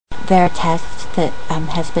Veritas that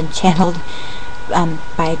has been channeled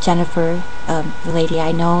by Jennifer, the lady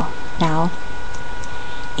I know now,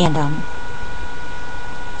 and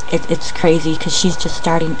it's crazy because she's just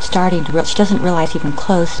starting to she doesn't realize even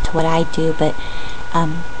close to what I do, but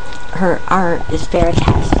her art is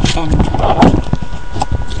Veritas, and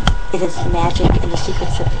it is the magic and the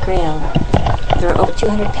secrets of the Grail. There are over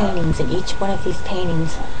 200 paintings, and each one of these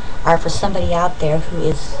paintings are for somebody out there who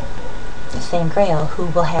is the same Grail, who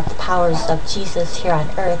will have the powers of Jesus here on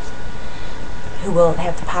earth,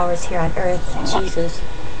 Jesus,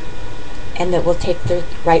 and that will take their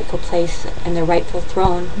rightful place and their rightful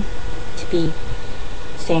throne to be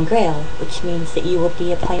Same Grail, which means that you will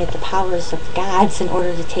be appointed the powers of the gods in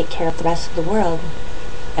order to take care of the rest of the world,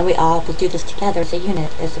 and we all will do this together as a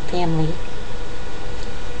unit, as a family.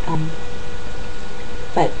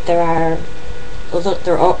 But there are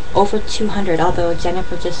over 200, although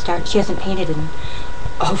Jennifer just started. She hasn't painted in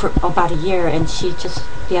over about a year, and she just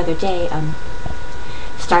the other day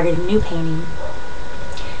started a new painting.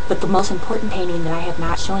 But the most important painting that I have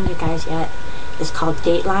not shown you guys yet is called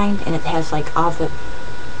Dateline, and it has like all the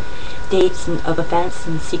dates of events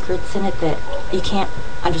and secrets in it that you can't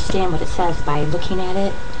understand what it says by looking at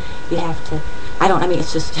it. You have to, I mean,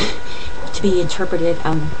 it's just to be interpreted.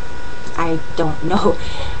 I don't know.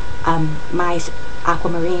 My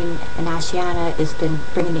Aquamarine and Ashiana has been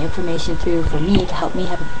bringing the information through for me to help me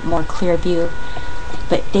have a more clear view.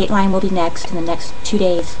 But Dateline will be next in the next 2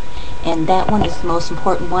 days, and that one is the most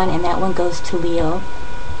important one, and that one goes to Leo,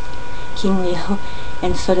 King Leo,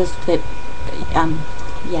 and so does the,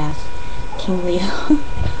 yes, King Leo.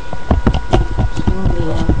 King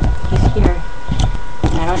Leo, he's here.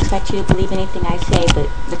 And I don't expect you to believe anything I say, but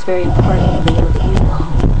it's very important, Leo, that you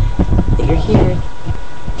know that you're here.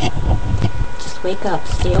 Just wake up,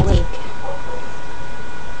 stay awake.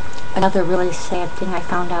 Another really sad thing I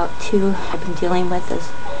found out too, I've been dealing with, is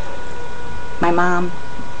my mom.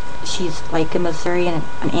 She's like in Missouri, and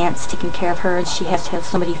an aunt's taking care of her, and she has to have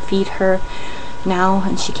somebody feed her now,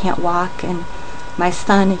 and she can't walk. And my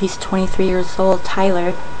son, he's 23 years old,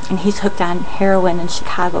 Tyler, and he's hooked on heroin in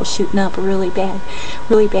Chicago, shooting up a really bad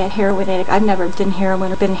heroin addict. I've never done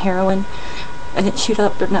heroin or been heroin. I didn't shoot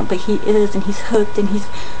up or not, but he is, and he's hooked, and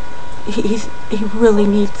he really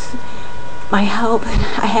needs my help, and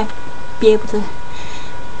I have to be able to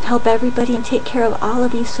help everybody and take care of all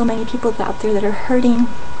of you, so many people out there that are hurting.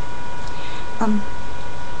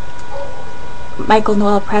 Michael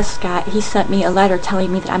Noel Prescott, he sent me a letter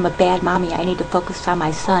telling me that I'm a bad mommy, I need to focus on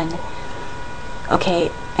my son.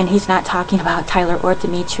 Okay, and he's not talking about Tyler or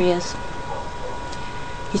Demetrius.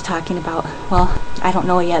 He's talking about, well, I don't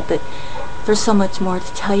know yet, but there's so much more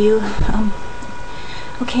to tell you.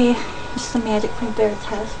 Okay, here's some magic from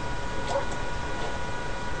Veritas.